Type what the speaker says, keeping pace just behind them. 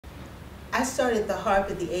I started the harp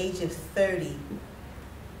at the age of 30,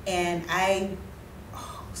 and I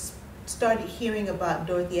started hearing about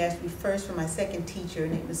Dorothy Ashby first from my second teacher,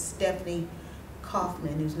 and it was Stephanie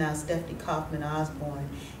Kaufman, who's now Stephanie Kaufman Osborne.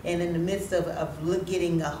 And in the midst of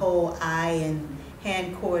getting a whole eye and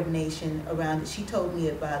hand coordination around it, she told me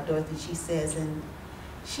about Dorothy. She says, and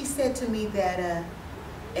she said to me that,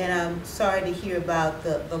 and I'm sorry to hear about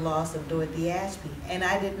the loss of Dorothy Ashby. And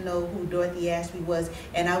I didn't know who Dorothy Ashby was,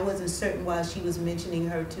 and I wasn't certain why she was mentioning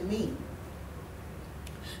her to me.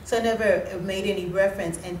 So I never made any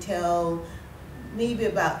reference until maybe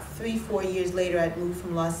about 3-4 years later. I'd moved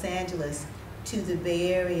from Los Angeles to the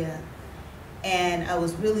Bay Area, and I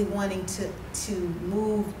was really wanting to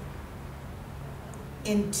move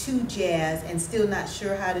into jazz and still not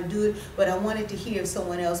sure how to do it, but I wanted to hear if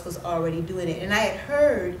someone else was already doing it. And I had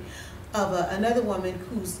heard of another woman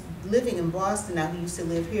who's living in Boston now, who used to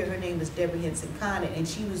live here. Her name was Deborah Henson Conant, and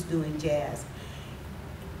she was doing jazz.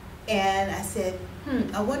 And I said,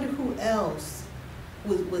 I wonder who else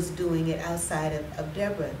was doing it outside of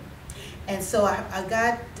Deborah. And so I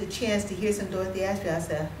got the chance to hear some Dorothy Ashby. I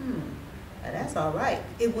said, that's all right.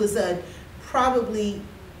 It was probably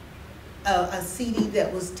a CD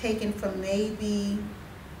that was taken from maybe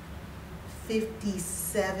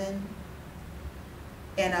 57,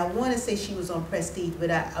 and I want to say she was on Prestige,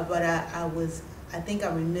 but I think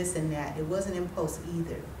I'm remiss in that. It wasn't Impulse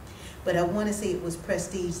either, but I want to say it was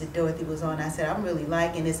Prestige that Dorothy was on. I said, I'm really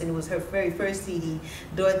liking this, and it was her very first CD,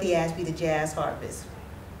 Dorothy Ashby, the Jazz Harpist.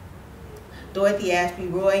 Dorothy Ashby,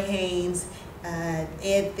 Roy Haynes,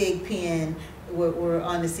 Ed Thigpen were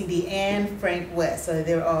on the CD, and Frank West, so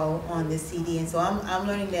they're all on the CD. And so I'm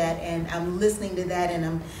learning that, and I'm listening to that, and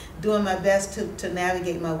I'm doing my best to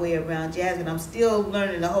navigate my way around jazz, and I'm still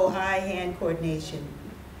learning the whole high hand coordination.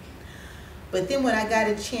 But then when I got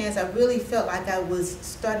a chance, I really felt like I was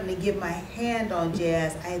starting to get my hand on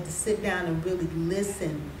jazz. I had to sit down and really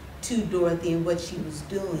listen to Dorothy and what she was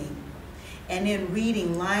doing. And then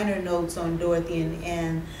reading liner notes on Dorothy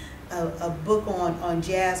and a book on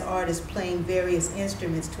jazz artists playing various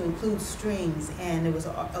instruments to include strings, and there was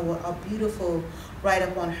a beautiful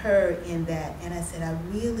write-up on her in that. And I said, I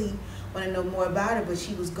really want to know more about her, but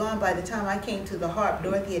she was gone by the time I came to the harp.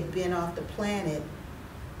 Dorothy had been off the planet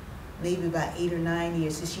maybe about 8 or 9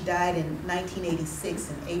 years. So she died in 1986,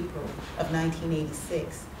 in April of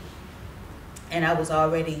 1986. And I was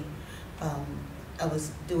already, I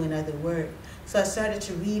was doing other work. So I started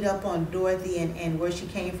to read up on Dorothy and where she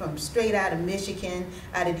came from, straight out of Michigan,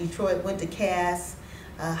 out of Detroit, went to Cass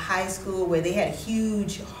High School, where they had a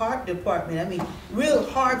huge harp department. I mean, real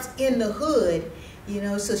harps in the hood, you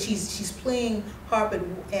know. So she's playing harp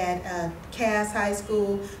at Cass High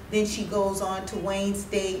School. Then she goes on to Wayne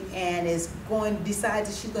State and decides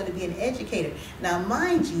that she's going to be an educator. Now,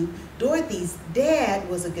 mind you, Dorothy's dad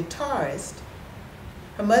was a guitarist.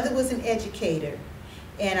 Her mother was an educator.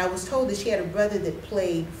 And I was told that she had a brother that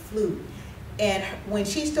played flute. And when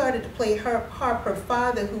she started to play her harp, her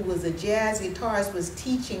father, who was a jazz guitarist, was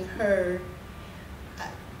teaching her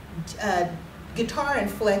guitar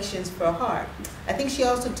inflections for harp. I think she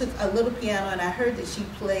also took a little piano, and I heard that she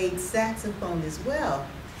played saxophone as well.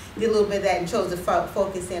 Did a little bit of that and chose to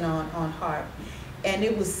focus in on harp. And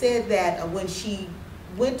it was said that when she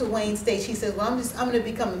went to Wayne State, she said, well, I'm going to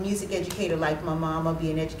become a music educator like my mom. I'll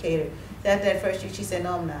be an educator. That first year, she said,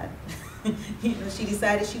 no, I'm not. You know, she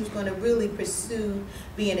decided she was going to really pursue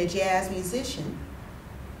being a jazz musician.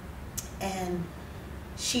 And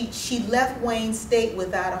she left Wayne State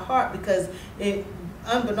without a harp because,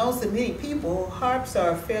 unbeknownst to many people, harps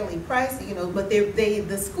are fairly pricey, you know, but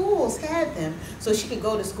the schools had them, so she could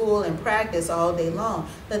go to school and practice all day long.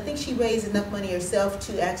 But I think she raised enough money herself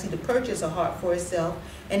to purchase a harp for herself,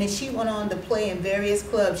 and then she went on to play in various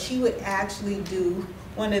clubs. She would actually do,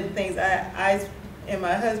 one of the things I and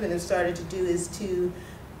my husband have started to do is to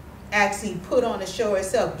actually put on a show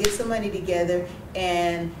herself, get some money together,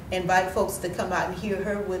 and invite folks to come out and hear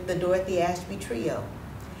her with the Dorothy Ashby Trio.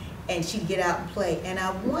 And she'd get out and play. And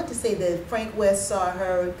I want to say that Frank West saw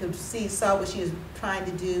her, saw what she was trying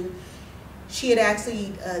to do. She had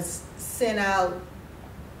actually sent out,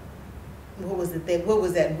 what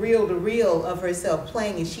was that, reel-to-reel of herself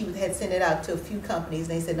playing, and she had sent it out to a few companies,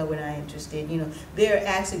 and they said, no, we're not interested. You know, there are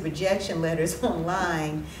actually rejection letters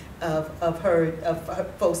online of her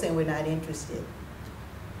folks saying we're not interested.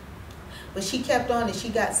 But she kept on, and she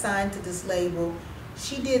got signed to this label.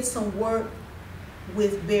 She did some work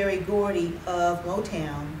with Berry Gordy of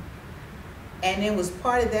Motown, and it was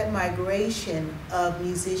part of that migration of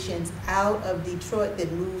musicians out of Detroit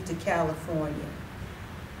that moved to California.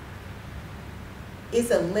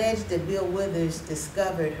 it's alleged that Bill Withers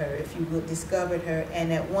discovered her, if you will, discovered her,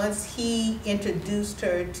 and that once he introduced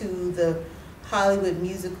her to the Hollywood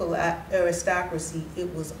musical aristocracy,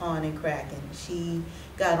 it was on and cracking. She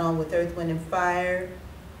got on with Earth, Wind, and Fire.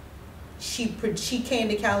 She came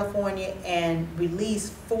to California and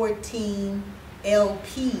released 14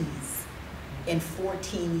 LPs in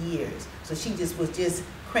 14 years. So she was just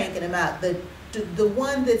cranking them out. The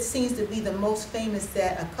one that seems to be the most famous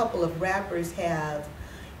that a couple of rappers have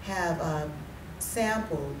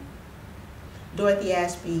sampled, Dorothy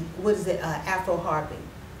Ashby, what is it, Afro Harping,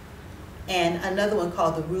 and another one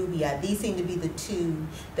called the Ruby Eye. These seem to be the two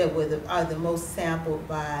that are the most sampled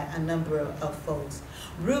by a number of folks.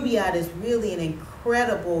 Ruby Eye is really an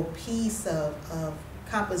incredible piece of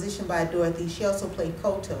composition by Dorothy. She also played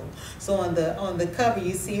koto. So on the cover,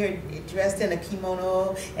 you see her dressed in a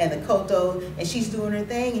kimono and the koto, and she's doing her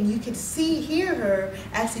thing, and you can hear her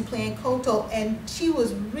actually playing koto. And she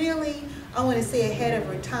was really, I want to say, ahead of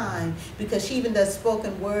her time, because she even does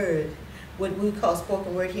spoken word, what we call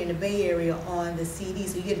spoken word here in the Bay Area, on the CD.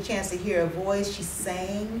 So you get a chance to hear her voice. She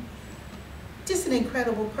sang. Just an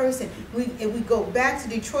incredible person. If we go back to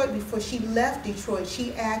Detroit, before she left Detroit,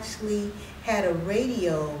 she actually had a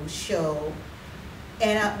radio show,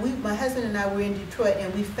 and my husband and I were in Detroit,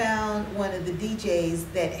 and we found one of the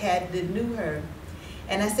DJs that knew her,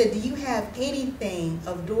 and I said, "Do you have anything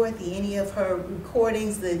of Dorothy, any of her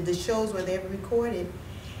recordings, the shows where they were recorded?"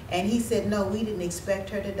 And he said, "No, we didn't expect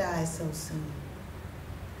her to die so soon."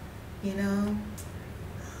 You know.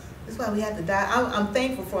 That's why we have to die. I'm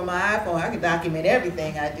thankful for my iPhone. I can document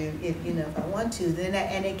everything I do, if I want to.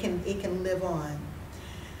 And it can live on.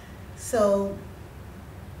 So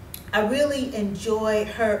I really enjoy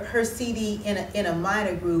her CD in a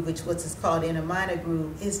minor groove, which what's called in a minor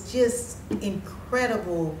groove. It's just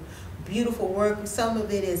incredible, beautiful work. Some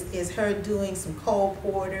of it is her doing some Cole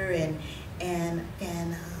Porter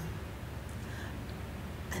and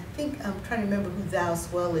I think I'm trying to remember who Thou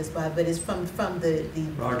Swell is by, but it's from the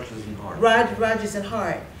Rodgers and Hart. Rodgers and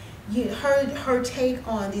Hart. Her take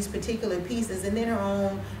on these particular pieces, and then her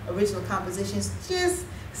own original compositions, just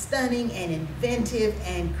stunning and inventive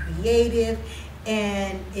and creative.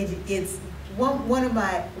 And it's a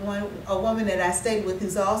woman that I studied with,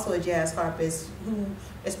 who's also a jazz harpist, who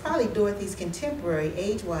is probably Dorothy's contemporary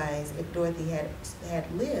age-wise, if Dorothy had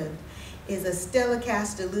lived, is a Stella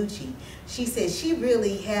Castellucci. She said she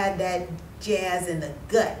really had that jazz in the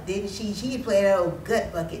gut, didn't she? She played that old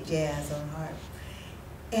gut bucket jazz on harp.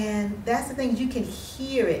 And that's the thing, you can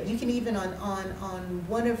hear it. You can even on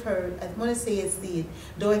one of her, I want to say it's the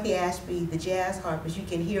Dorothy Ashby, the jazz harpist, you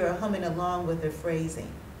can hear her humming along with her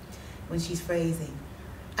phrasing, when she's phrasing.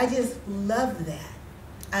 I just love that.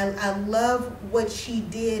 I love what she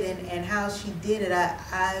did and how she did it.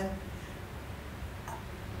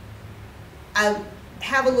 I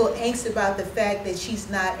have a little angst about the fact that she's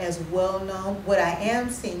not as well known. What I am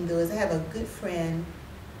seeing though is I have a good friend,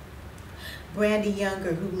 Brandy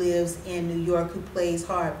Younger, who lives in New York, who plays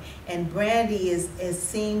harp. And Brandy is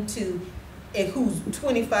seemed to, who's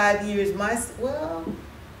 25 years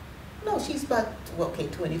she's about,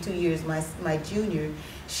 22 years my junior.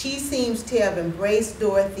 She seems to have embraced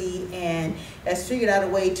Dorothy and has figured out a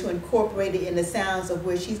way to incorporate it in the sounds of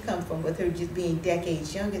where she's come from, with her just being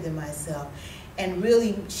decades younger than myself. And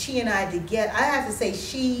really, she and I together, I have to say,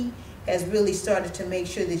 she has really started to make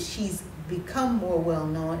sure that she's become more well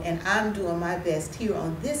known, and I'm doing my best here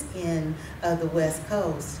on this end of the West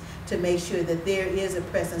Coast to make sure that there is a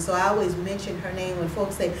presence. So I always mention her name when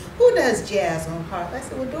folks say, "Who does jazz on harp?" I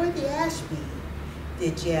said, "Well, Dorothy Ashby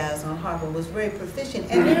did jazz on harp and was very proficient."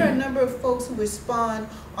 And there are a number of folks who respond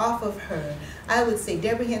off of her. I would say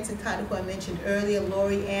Deborah Henson Conner, who I mentioned earlier,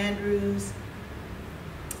 Laurie Andrews.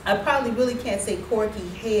 I probably really can't say Corky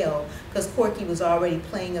Hale, because Corky was already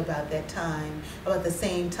playing about that time, about the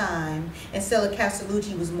same time. And Stella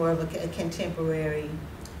Castellucci was more of a contemporary.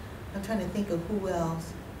 I'm trying to think of who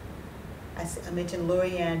else. I mentioned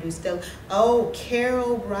Laurie Andrews, Stella. Oh,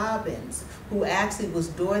 Carol Robbins, who actually was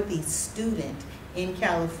Dorothy's student in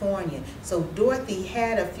California. So Dorothy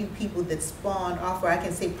had a few people that spawned off her. I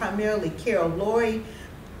can say primarily Carol. Laurie,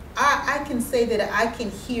 I can say that I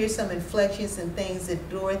can hear some inflections and things that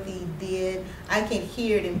Dorothy did. I can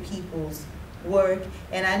hear it in people's work,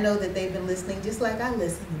 and I know that they've been listening just like I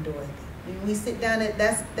listen to Dorothy. When we sit down,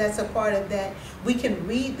 that's a part of that. We can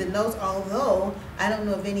read the notes, although I don't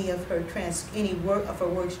know of any of her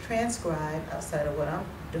works transcribed outside of what I'm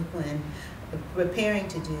doing, preparing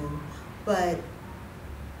to do. But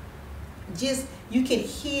just, you can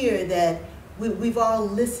hear that we've all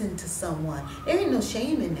listened to someone. There ain't no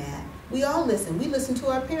shame in that. We all listen. We listen to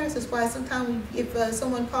our parents. That's why sometimes if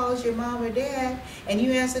someone calls your mom or dad and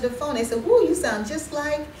you answer the phone, they say, "Whoo, you sound just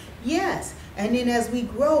like," yes. And then as we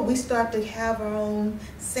grow, we start to have our own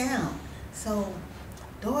sound. So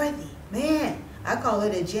Dorothy, man, I call her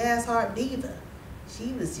the jazz harp diva.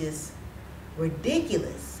 She was just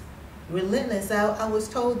ridiculous, relentless. I was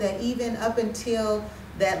told that even up until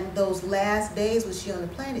those last days was she on the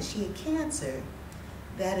planet, she had cancer,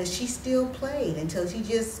 that she still played until she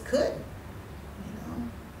just couldn't, you know.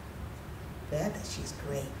 But I think she's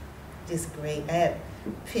great, just great. I have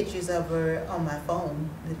pictures of her on my phone,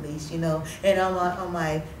 at least, you know, and on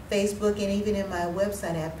my Facebook, and even in my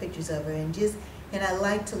website I have pictures of her, and I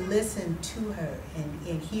like to listen to her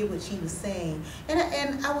and hear what she was saying. And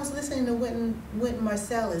I was listening to Wynton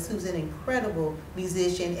Marsalis, who's an incredible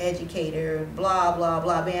musician, educator, blah, blah,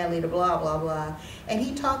 blah, band leader, blah, blah, blah. And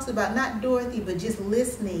he talks about not Dorothy, but just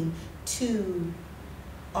listening to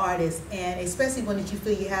artists, and especially when you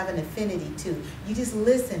feel you have an affinity to. You just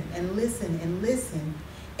listen and listen and listen,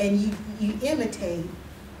 and you imitate,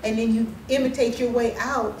 and then you imitate your way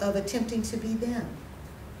out of attempting to be them,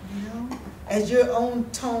 you know? As your own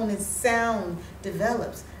tone and sound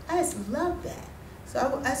develops. I just love that.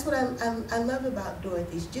 So that's what I love about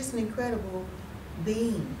Dorothy. She's just an incredible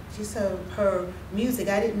being. Just her music.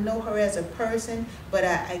 I didn't know her as a person, but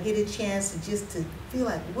I get a chance to just to feel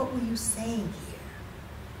like, what were you saying here?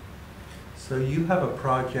 So you have a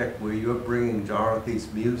project where you're bringing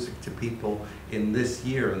Dorothy's music to people in this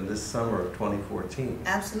year, in this summer of 2014.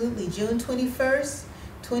 Absolutely. June 21st,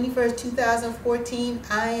 2014,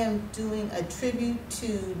 I am doing a tribute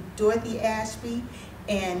to Dorothy Ashby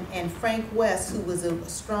and Frank West, who was a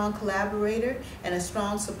strong collaborator and a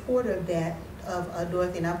strong supporter of that, of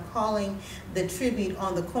Dorothy. And I'm calling the tribute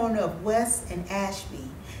On the Corner of West and Ashby,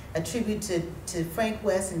 a tribute to Frank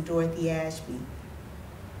West and Dorothy Ashby.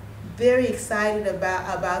 Very excited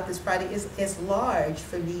about this project. It's large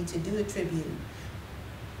for me to do a tribute,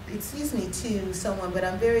 to someone, but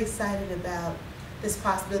I'm very excited about this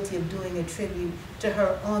possibility of doing a tribute to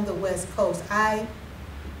her on the West Coast. I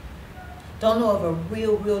don't know of a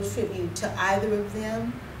real tribute to either of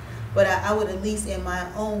them, but I would, at least in my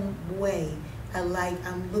own way, I'm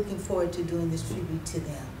looking forward to doing this tribute to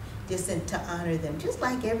them, just to honor them, just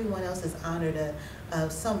like everyone else has honored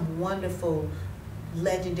some wonderful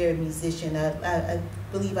legendary musician. I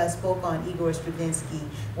believe I spoke on Igor Stravinsky,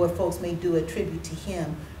 where folks may do a tribute to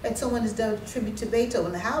him. And someone has done a tribute to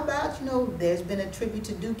Beethoven. How about, there's been a tribute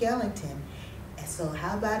to Duke Ellington. And so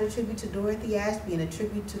how about a tribute to Dorothy Ashby and a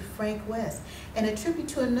tribute to Frank West? And a tribute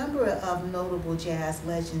to a number of notable jazz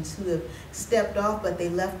legends who have stepped off, but they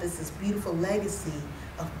left us this beautiful legacy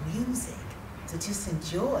of music to just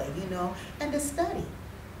enjoy, and to study.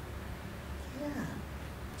 Yeah.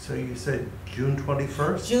 So you said June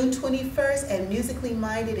 21st? June 21st at Musically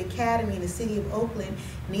Minded Academy in the city of Oakland.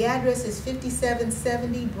 And the address is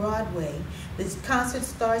 5770 Broadway. This concert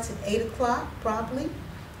starts at 8 o'clock promptly.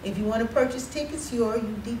 If you want to purchase tickets, you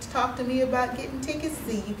need to talk to me about getting tickets.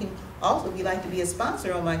 You can also, if you'd like to be a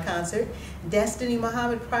sponsor on my concert,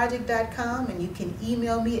 DestinyMuhammadProject.com, and you can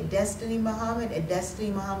email me at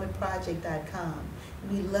DestinyMuhammad@DestinyMuhammadProject.com.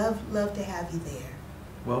 We'd love to have you there.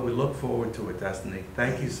 Well, we look forward to it, Destiny.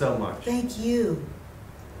 Thank you so much. Thank you.